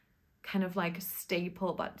stockinette, kind of like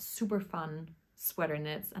staple but super fun sweater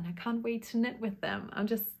knits. And I can't wait to knit with them. I'm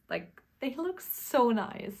just like, they look so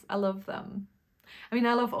nice. I love them. I mean,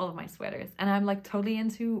 I love all of my sweaters, and I'm like totally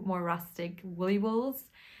into more rustic woolly wools,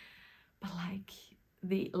 but like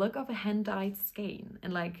the look of a hand-dyed skein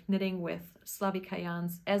and like knitting with Slavica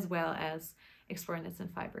yarns as well as Explorer Knits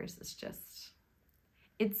and Fibers is just,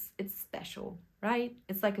 it's special, right?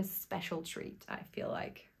 It's like a special treat, I feel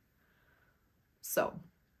like. So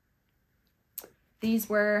these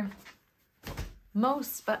were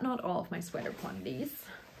most, but not all of my sweater quantities.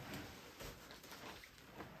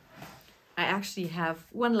 I actually have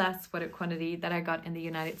one last sweater quantity that I got in the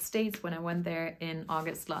United States when I went there in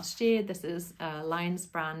August last year. This is a Lions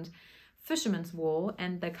brand fisherman's wool,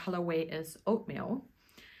 and the colorway is oatmeal.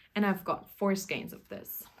 And I've got 4 skeins of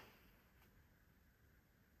this.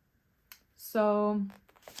 So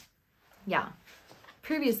yeah,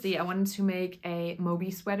 previously I wanted to make a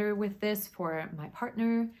Moby sweater with this for my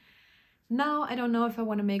partner. Now I don't know if I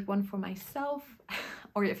want to make one for myself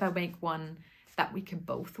or if I make one that we can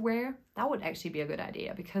both wear. That would actually be a good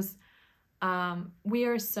idea because we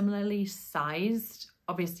are similarly sized.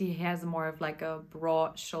 Obviously he has more of like a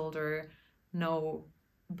broad shoulder, no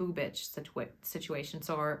boobage situation,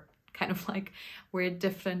 so we're kind of like we're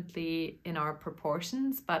differently in our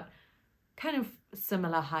proportions, but kind of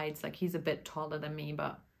similar heights. Like he's a bit taller than me,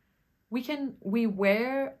 but we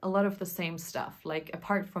wear a lot of the same stuff, like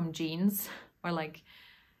apart from jeans or like,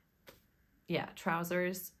 yeah,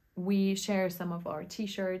 trousers. We share some of our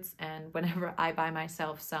t-shirts, and whenever I buy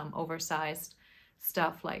myself some oversized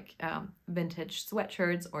stuff like vintage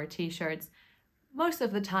sweatshirts or t-shirts, most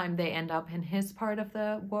of the time they end up in his part of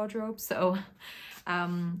the wardrobe. So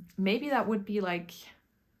maybe that would be like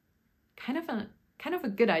kind of a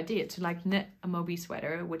good idea to like knit a Moby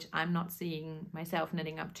sweater, which I'm not seeing myself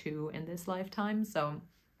knitting up to in this lifetime. So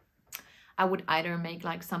I would either make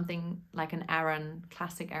like something like an Aran,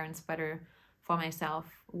 classic Aran sweater for myself,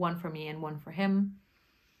 one for me and one for him.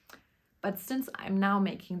 But since I'm now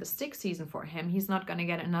making the stick season for him, he's not going to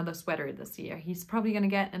get another sweater this year. He's probably going to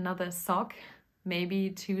get another sock,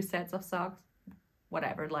 maybe 2 sets of socks,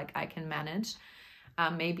 whatever, like I can manage.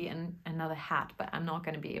 Maybe another hat, but I'm not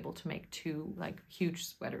going to be able to make 2 like huge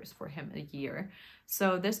sweaters for him a year.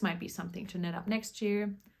 So this might be something to knit up next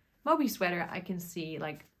year. Moby sweater I can see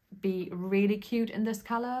like be really cute in this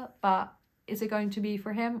color, but is it going to be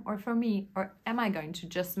for him or for me? Or am I going to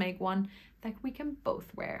just make one that we can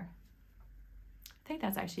both wear? I think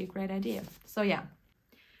that's actually a great idea. So yeah,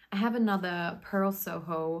 I have another Pearl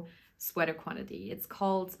Soho sweater quantity. It's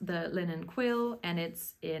called the Linen Quill, and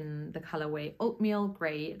it's in the colorway oatmeal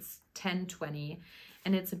gray. It's 10/20,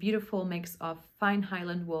 and it's a beautiful mix of fine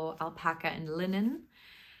Highland wool, alpaca, and linen.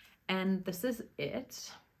 And this is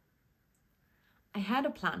it. I had a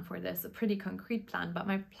plan for this, a pretty concrete plan, but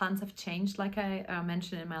my plans have changed, like I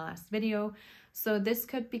mentioned in my last video. So this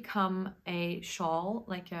could become a shawl,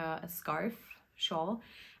 like a scarf shawl,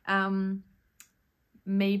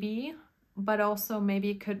 maybe, but also maybe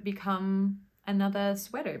it could become another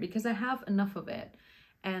sweater because I have enough of it,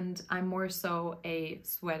 and I'm more so a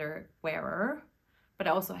sweater wearer, but I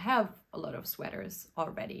also have a lot of sweaters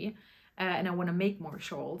already, and I want to make more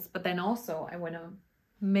shawls. But then also I want to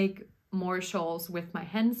make more shawls with my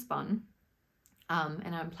hand spun,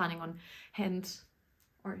 and I'm planning on hand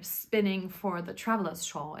or spinning for the traveler's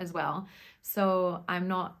shawl as well. So I'm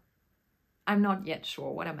not yet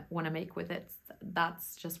sure what I want to make with it.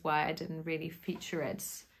 That's just why I didn't really feature it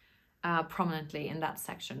prominently in that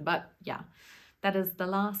section. But yeah, that is the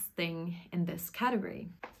last thing in this category.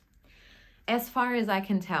 As far as I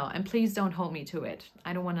can tell, and please don't hold me to it,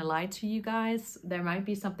 I don't want to lie to you guys. There might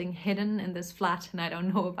be something hidden in this flat and I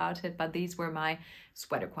don't know about it, but these were my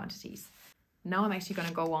sweater quantities. Now I'm actually going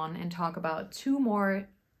to go on and talk about 2 more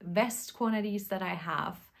vest quantities that I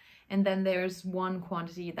have. And then there's 1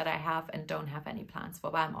 quantity that I have and don't have any plans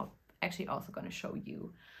for, but I'm actually also going to show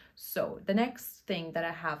you. So the next thing that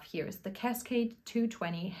I have here is the Cascade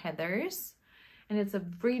 220 Heathers. And it's a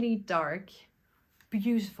really dark,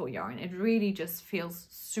 beautiful yarn. It really just feels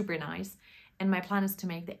super nice. And my plan is to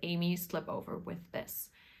make the Amy slip over with this.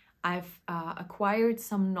 I've acquired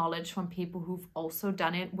some knowledge from people who've also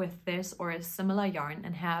done it with this or a similar yarn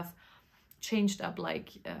and have changed up like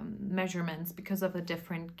measurements because of the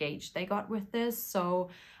different gauge they got with this. So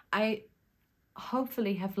I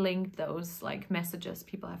hopefully have linked those like messages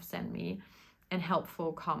people have sent me and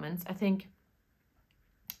helpful comments. I think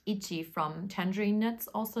Ichi from Tangerine Knits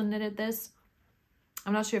also knitted this.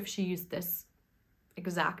 I'm not sure if she used this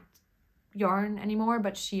exact yarn anymore,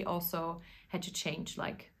 but she also had to change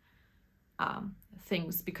like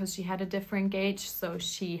things because she had a different gauge. So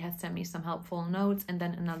she has sent me some helpful notes, and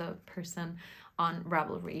then another person on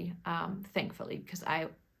Ravelry, thankfully, because I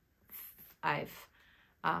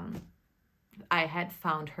had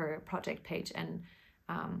found her project page and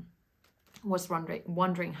was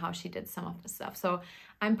wondering how she did some of the stuff. So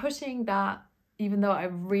I'm pushing that, even though I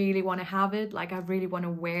really want to have it, like I really want to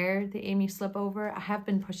wear the Amy slipover. I have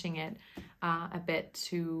been pushing it a bit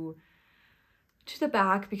to the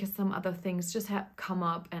back because some other things just have come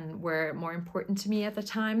up and were more important to me at the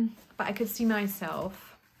time. But I could see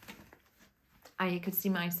myself I could see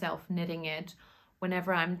myself knitting it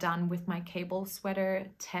whenever I'm done with my cable sweater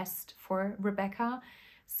test for Rebecca,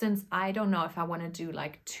 since I don't know if I want to do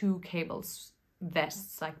like 2 cables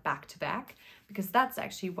vests like back to back, because that's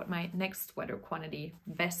actually what my next sweater quantity,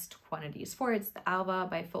 vest quantity is for. It's the Alva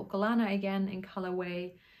by Filcolana again in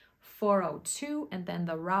colorway 402, and then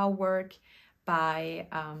the raw work by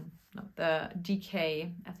the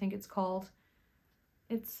DK, I think it's called.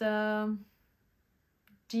 It's DK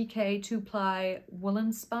 2-ply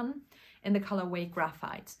woolen spun in the colorway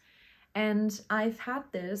graphite. And I've had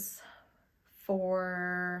this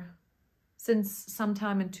since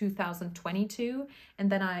sometime in 2022, and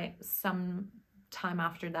then I sometime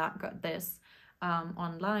after that got this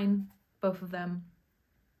online, both of them,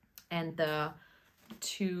 and the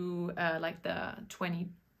two like the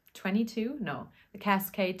 2022, no, the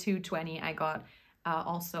Cascade 220 I got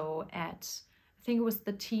also at, I think it was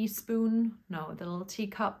the teaspoon, no, the little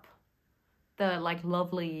teacup, the like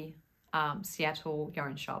lovely Seattle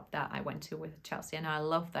yarn shop that I went to with Chelsea, and I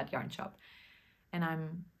love that yarn shop.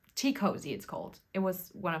 And Tea Cozy it's called. It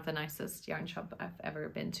was one of the nicest yarn shop I've ever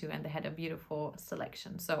been to, and they had a beautiful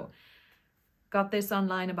selection. So got this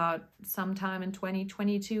online about sometime in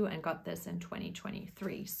 2022 and got this in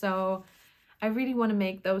 2023. So I really want to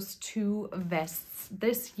make those 2 vests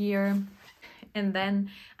this year. And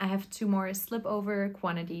then I have 2 more slip over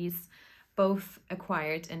quantities, both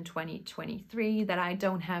acquired in 2023, that I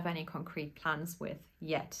don't have any concrete plans with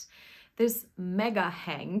yet. This mega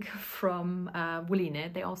hank from Woolly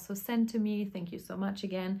Knit, they also sent to me, thank you so much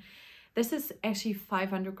again. This is actually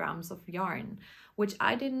 500 grams of yarn, which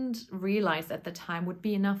I didn't realize at the time would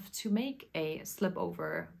be enough to make a slip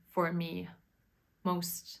over for me,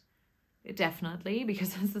 most definitely,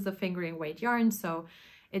 because this is a fingering weight yarn, so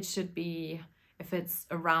it should be, if it's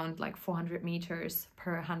around like 400 meters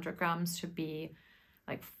per 100 grams, should be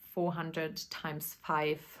like 400 times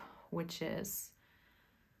 5, which is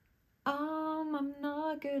I'm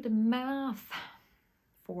not good at math,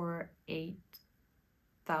 for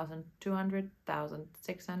 8,200,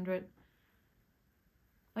 1,600,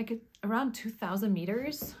 like around 2,000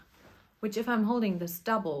 meters, which if I'm holding this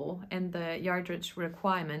double, and the yardage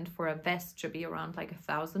requirement for a vest should be around like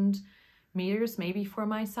 1,000 meters, maybe for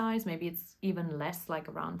my size, maybe it's even less, like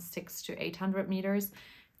around 600 to 800 meters.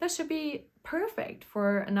 That should be perfect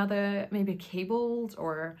for another maybe cabled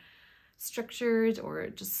or structured or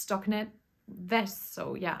just stockinette vest.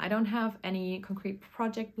 So yeah, I don't have any concrete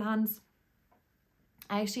project plans.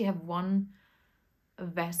 I actually have one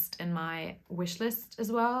vest in my wish list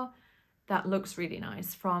as well that looks really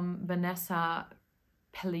nice, from Vanessa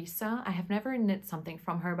Pelisa. I have never knit something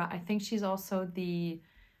from her, but I think she's also the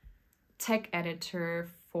tech editor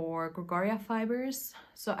for Gregoria Fibers,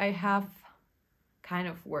 so I have kind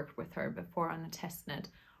of worked with her before on a test knit,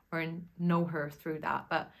 or know her through that.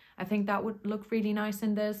 But I think that would look really nice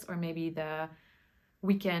in this, or maybe the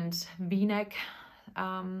weekend v-neck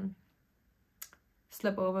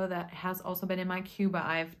slip over that has also been in my queue, but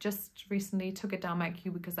I've just recently took it down my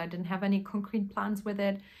queue because I didn't have any concrete plans with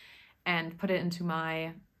it, and put it into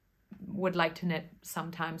my would like to knit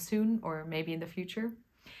sometime soon, or maybe in the future.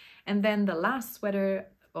 And then the last sweater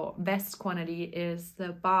or vest quantity is the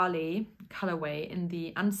barley colorway in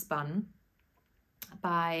the unspun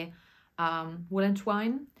by Wool &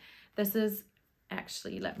 Twine. This is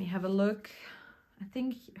actually, let me have a look. I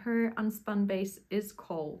think her unspun base is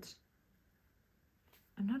called,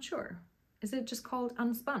 I'm not sure. Is it just called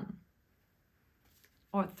Unspun?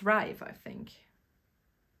 Or Thrive, I think.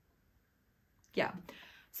 Yeah.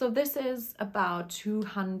 So this is about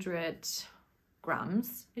 200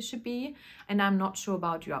 grams, it should be. And I'm not sure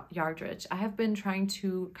about yardage. I have been trying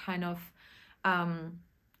to kind of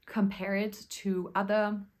compare it to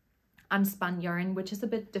other unspun yarn, which is a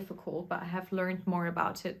bit difficult, but I have learned more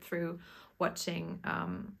about it through watching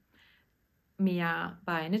Mia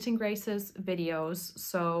by Knitting Grace's videos.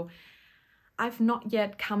 So I've not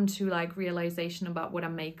yet come to like realization about what I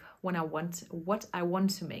want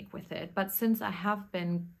to make with it. But since I have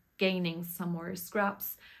been gaining some more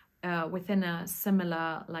scraps within a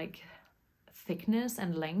similar like thickness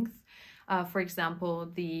and length, for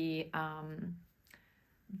example, the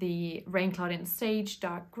Rain Cloud in Sage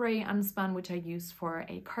dark gray unspun, which I use for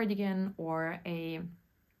a cardigan, or a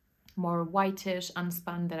more whitish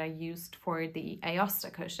unspun that I used for the Aosta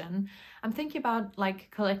cushion. I'm thinking about like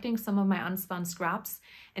collecting some of my unspun scraps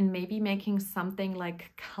and maybe making something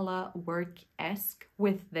like color work-esque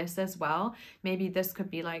with this as well. Maybe this could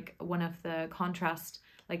be like one of the contrast,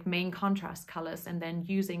 like main contrast colors, and then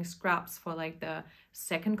using scraps for like the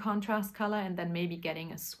second contrast color, and then maybe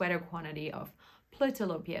getting a sweater quantity of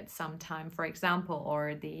Plötelopi at some time, for example,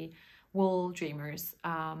 or the wool dreamers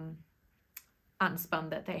unspun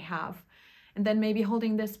that they have. And then maybe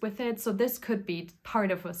holding this with it. So this could be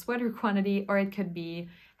part of a sweater quantity, or it could be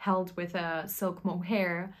held with a silk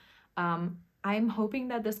mohair. I'm hoping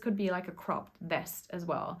that this could be like a cropped vest as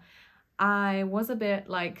well. I was a bit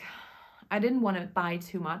like, I didn't want to buy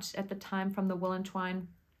too much at the time from the Wool and Twine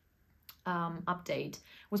update.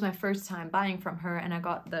 It was my first time buying from her, and I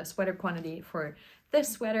got the sweater quantity for this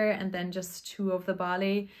sweater and then just 2 of the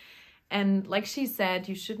bali. And like she said,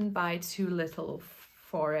 you shouldn't buy too little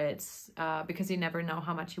for it because you never know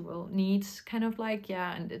how much you will need, kind of like,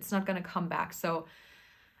 yeah, and it's not going to come back. So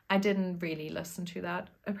I didn't really listen to that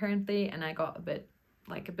apparently, and I got a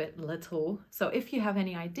bit little. So if you have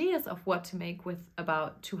any ideas of what to make with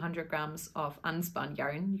about 200 grams of unspun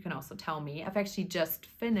yarn, you can also tell me. I've actually just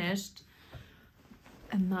finished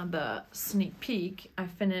another sneak peek. I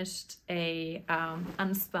finished a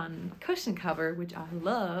unspun cushion cover, which I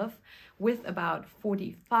love, with about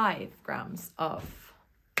 45 grams of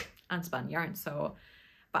unspun yarn. So,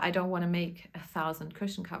 but I don't want to make 1,000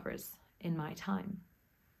 cushion covers in my time.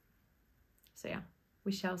 So yeah,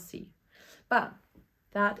 we shall see. But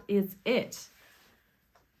that is it.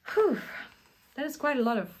 Whew. That is quite a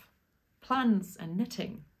lot of plans and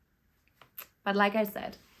knitting. But like I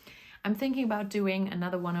said, I'm thinking about doing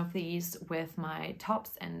another one of these with my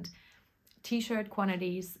tops and t-shirt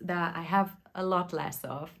quantities that I have a lot less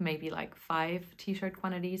of, maybe like 5 t-shirt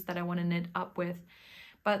quantities that I want to knit up with.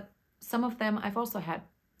 But some of them I've also had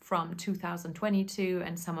from 2022,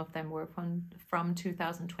 and some of them were from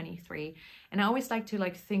 2023. And I always like to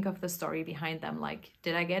like think of the story behind them. Like,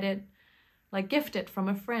 did I get it like gifted from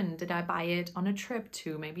a friend? Did I buy it on a trip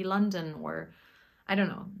to maybe London, or I don't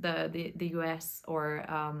know, the US, or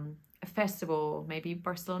a festival, maybe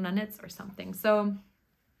Barcelona Knits or something. So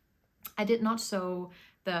I did not show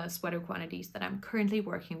the sweater quantities that I'm currently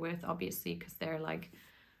working with, obviously, because they're like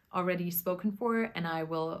already spoken for, and I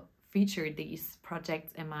will feature these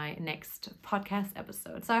projects in my next podcast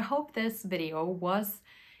episode. So I hope this video was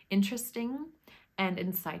interesting and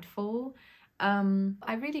insightful.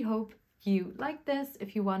 I really hope you like this.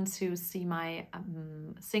 If you want to see my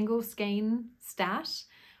single skein stash,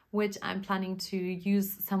 which I'm planning to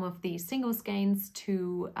use some of the single skeins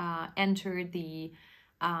to enter the,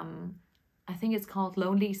 I think it's called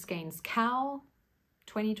Lonely Skeins Cow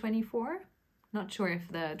 2024. Not sure if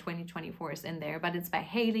the 2024 is in there, but it's by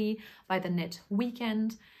Haley, by the Knit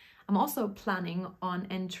Weekend. I'm also planning on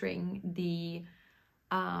entering the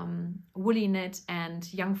Woolly Knit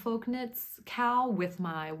and Young Folk Knits Cow with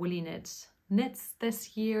my Woolly Knit knits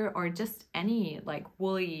this year, or just any like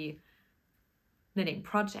woolly knitting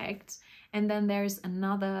project. And then there's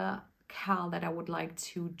another cow that I would like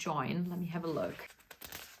to join. Let me have a look.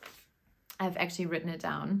 I've actually written it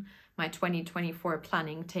down. My 2024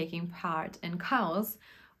 planning taking part in cows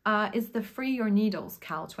is the Free Your Needles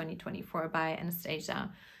Cow 2024 by Anastasia,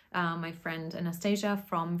 my friend Anastasia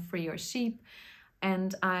from Free Your Sheep.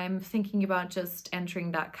 And I'm thinking about just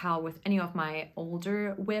entering that cow with any of my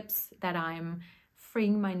older whips that I'm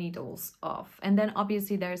freeing my needles off. And then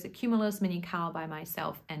obviously there's a Cumulus mini cow by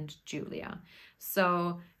myself and Julia.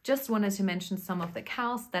 So just wanted to mention some of the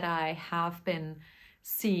cows that I have been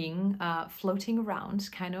seeing floating around.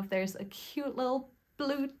 Kind of, there's a cute little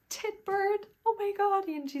blue tit bird. Oh my god,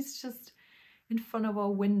 and she's just in front of our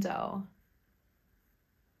window.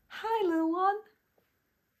 Hi, little one.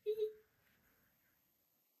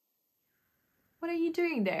 What are you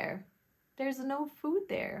doing there? There's no food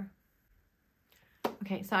there.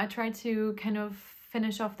 Okay, so I tried to kind of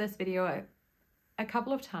finish off this video a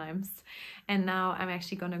couple of times, and now I'm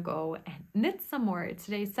actually gonna go and knit some more.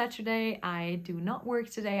 Today's Saturday. I do not work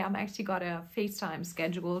today. I'm actually got a FaceTime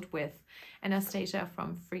scheduled with Anastasia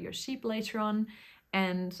from Free Your Sheep later on,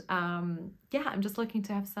 and yeah, I'm just looking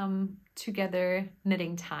to have some together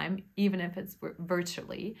knitting time, even if it's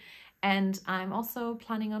virtually. And I'm also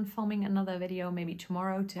planning on filming another video maybe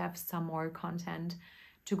tomorrow to have some more content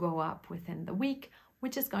to go up within the week,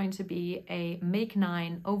 which is going to be a Make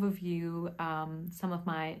 9 overview, some of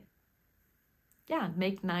my,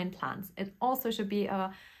 Make 9 plans. It also should be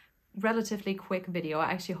a relatively quick video.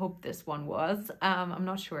 I actually hope this one was. I'm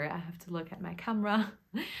not sure. I have to look at my camera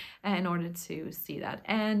in order to see that.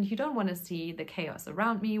 And you don't want to see the chaos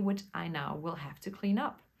around me, which I now will have to clean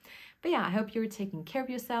up. But yeah, I hope you're taking care of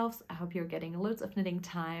yourselves. I hope you're getting loads of knitting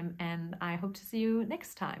time, and I hope to see you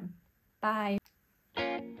next time. Bye.